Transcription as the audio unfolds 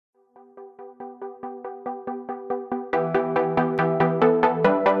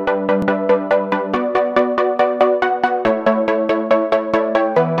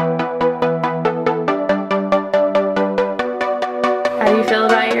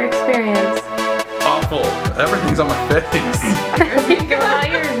your experience? Awful. Everything's on my face. Nico, how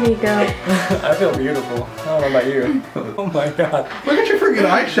yours, Nico? I feel beautiful. I don't know about you. Oh my god. Look at your freaking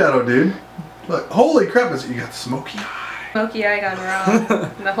eyeshadow, dude. Look, holy crap, you got smoky eye. Smoky eye gone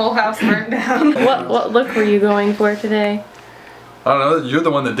wrong. The whole house burned down. What look were you going for today? I don't know, you're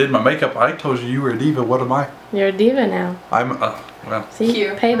the one that did my makeup. I told you you were a diva. What am I? You're a diva now. I'm, well. See?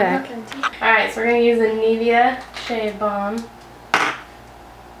 Cute. Payback. Alright, so we're going to use the Nivea Shave Balm.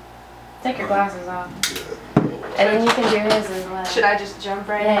 Take your glasses off. And then you can do his as well. Should I just jump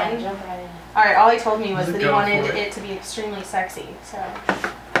right in? Jump right in. Alright, all he told me was Just that he go wanted for it. it to be extremely sexy, so.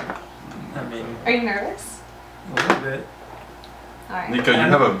 I mean, Are you nervous? a little bit. Alright. Nico, you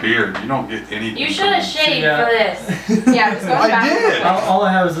have a beard. You don't get anything. You should have shaved Yeah. for this. Yeah, just go I back. did. All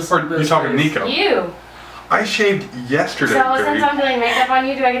I have is this. Or you talking Nico? You. I shaved yesterday, So since Dirty. I'm doing makeup on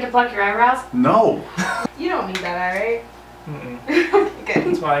you, do I get to pluck your eyebrows? No. You don't need that eye, right? Mm-mm. Okay.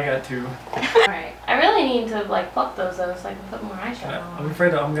 That's why I got two. Alright. I really need to like pluck those though so I can put more eyeshadow on. I'm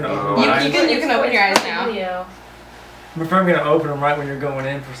afraid that I'm gonna open my You eyes. can open your eyes now. Video. I'm afraid I'm gonna open them right when you're going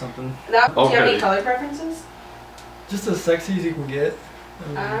in for something. Do you have Okay. any color preferences? Just as sexy as you can get.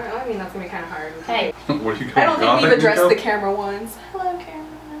 I mean, that's gonna be kind of hard. Hey. What are you I don't think we've addressed the Nico? camera once. Hello,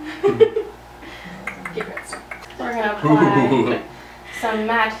 camera. Get ready. We're gonna apply some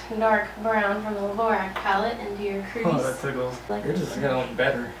matte dark brown from the Laborac palette into your crease. Oh, that tickles. Like Yours is gonna look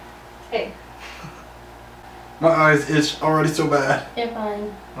better. Hey. My eyes itch already so bad. You're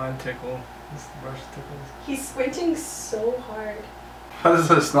fine. Mine tickle. This brush tickles. He's squinting so hard. How does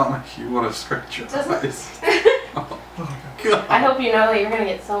this not make you want to scratch your Doesn't- eyes? Oh, God. I hope you know that you're gonna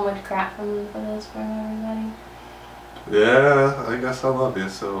get so much crap for this from everybody. Yeah, I guess I love you,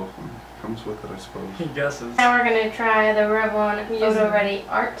 so comes with it, I suppose. He guesses. Now we're gonna try the Revlon Photo Ready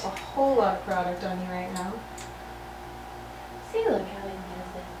Art. A whole lot of product on you right now. See, look how he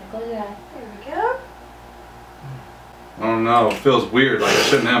does it. Close your eye. There we go. I don't know, it feels weird, like I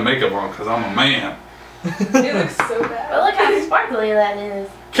shouldn't have makeup on because I'm a man. It looks so But bad. look how sparkly that is.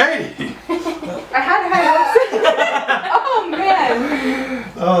 Katie! I had high hopes. Oh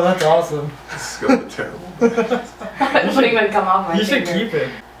man. Oh, that's awesome. This is going to be terrible. It wouldn't even come off my You should finger. keep it.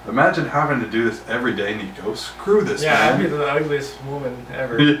 Imagine having to do this every day, Nico. Screw this, Yeah, I'd be man. the ugliest woman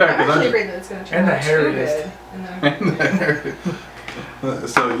ever. Yeah, I'm because actually I afraid that it's gonna turn And the out too hairiest. good. And then-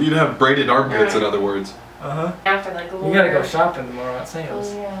 So you'd have braided armpits, in other words. Uh-huh. After the glory. You gotta go shopping tomorrow at Sam's.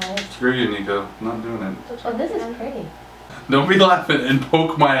 Close your eyes. Screw you, Nico. I'm not doing it. Oh, this is pretty. Don't be laughing and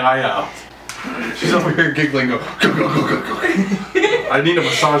poke my eye out. She's over here giggling. Go, go, go, go, go, go. I need a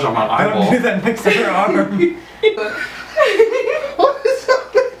massage on my Don't do eyeball. that next to her arm. What is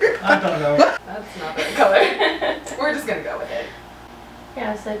that? I don't know. That's not the color. We're just gonna go with it. You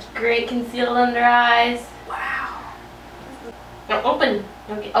have such great concealed under eyes. Wow. No, open.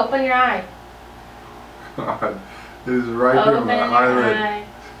 Okay, open your eye. God, it is right here Open on my your eyelid. eye.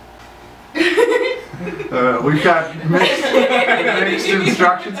 We've got mixed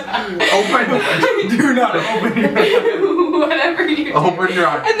instructions. Open. Do not open your Whatever you do. Open your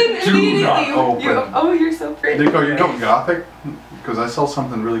eye. And then Do immediately not open. oh, you're so pretty. Nico, you're going gothic? Because I saw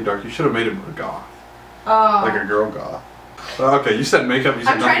something really dark. You should have made him a goth. Oh. Like a girl goth. Okay, you said makeup. You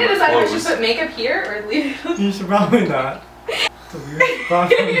said I'm trying to nothing decide if I but should clothes. put makeup here or leave it. You should probably not. It's a weird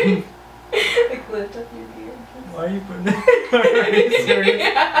spot. Like lift up your beard. Why are you putting it? Are you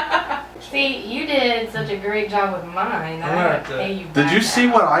serious? See, you did such a great job with mine. I I'm gonna gotta have to- pay you Did back you see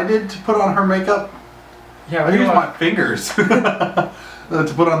now. what I did to put on her makeup? Yeah, I we used don't my fingers to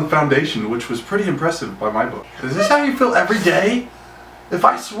put on the foundation, which was pretty impressive by my book. Is this how you feel every day? If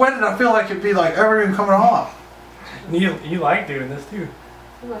I sweated, I feel like it'd be like everything coming off. You like doing this too.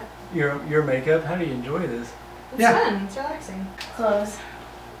 What? Your makeup. How do you enjoy this? It's Yeah. fun. It's relaxing. Close.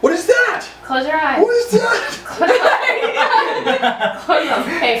 What is that? Close your eyes. What is that? Close them.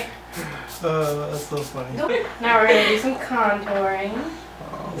 Hey. That's so funny. Now we're gonna do some contouring.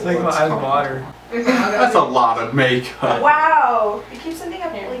 It's like my eyes water. That's a lot of makeup. Wow. It keeps ending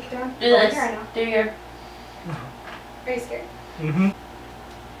up Here. like down. Do this. Here, I know. Do your. Are you scared? Mm-hmm.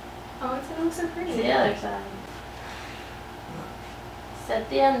 Oh, it's gonna look so pretty. The other side. Set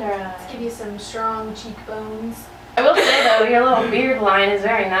the under eye. Let's give you some strong cheekbones. I will say though, your little beard line is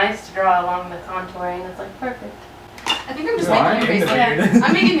very nice to draw along the contouring. It's like perfect. I think I'm just Why? making your face look.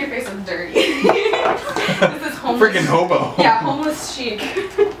 I'm making your face look dirty. This is homeless. Freaking hobo. Yeah, homeless chic.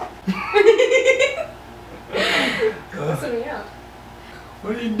 Listen me up.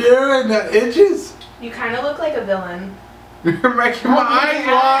 What are you doing? That itches? You kind of look like a villain. You're making my eyes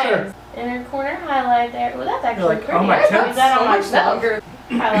water. Inner corner highlight there. Well, that's actually like, pretty. oh my I tip. use that on so much myself. longer.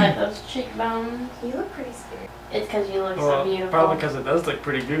 Highlight those cheekbones. You look pretty scary. It's because you look so Well, beautiful. probably because it does look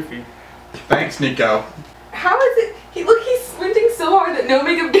pretty goofy. Thanks, Nico. How is it? He's squinting so hard that no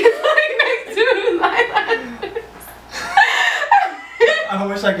makeup gets right next to his eyelashes. I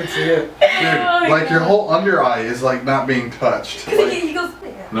wish I could see it. Dude, like your whole under eye is like not being touched. Because Like, he goes.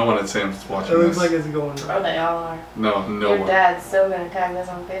 no one at Sam's watching It looks this. like it's going Oh, right. they all are. No Your one. dad's still gonna tag this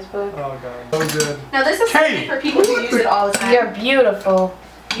on Facebook. Oh god. So good. Now this is Katie, something for people who use it all the time. You're beautiful.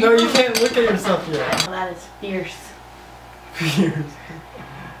 No, you can't look at yourself yet. Oh, that is fierce. Fierce.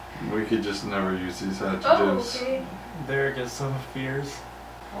 We could just never use these Oh, adjectives. okay. Derek is so fierce.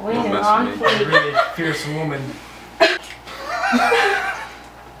 We Don't are mess on with me. A fleek. really fierce woman.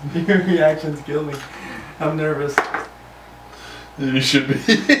 Your reactions kill me. I'm nervous. You should be.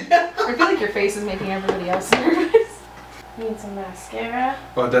 I feel like your face is making everybody else nervous. Need some mascara.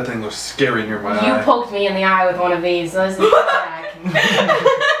 Oh, that thing looks scary near my You eye. poked me in the eye with one of these, so this is back.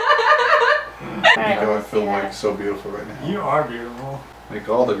 Alright, Nico, I let's see feel like that. so beautiful right now. You are beautiful. Make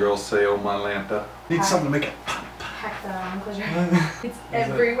all the girls say, "Oh my Lanta." Need something to make it. Hack that on, closure. It's Is it-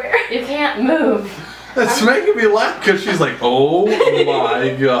 everywhere. You can't move. It's making me laugh because she's like, "Oh my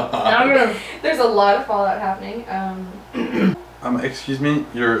I'm god." gonna. There's a lot of fallout happening. Excuse me,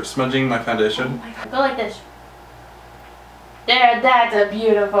 you're smudging my foundation. Go like this. There, that's a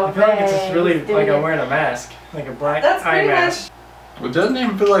beautiful I feel like it's just face, really dude. like I'm wearing a mask. Like a black That's eye pretty mask. It doesn't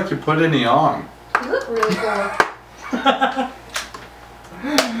even feel like you put any on. You look really cool.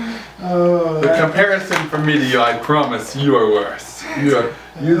 Oh, The comparison from me to you, I promise, you are worse. You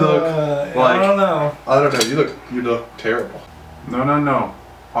look I like don't know. I don't know. You look terrible. No.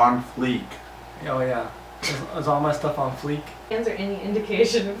 On fleek. Oh yeah. Is all my stuff on fleek? Hands are any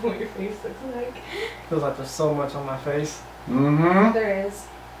indication of what your face looks like. Feels like there's so much on my face. Mm-hmm. There is.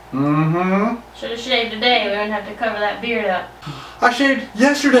 Mm-hmm. Should have shaved today. We wouldn't have to cover that beard up. I shaved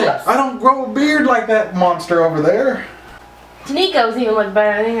yesterday. I don't grow a beard like that monster over there. Nico's even look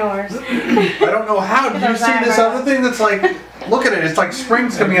better than yours. I don't know how. Did you see this other thing that's like, look at it. It's like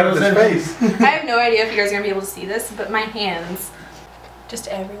springs coming out of his face. I have no idea if you guys are gonna be able to see this, but my hands, just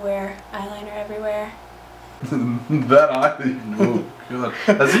everywhere, eyeliner everywhere. That eye. Oh, God.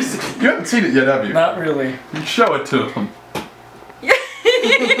 Has he seen, you haven't seen it yet, have you? Not really. You show it to him.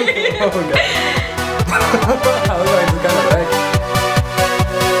 Oh god. I look like it's kind of wrecked.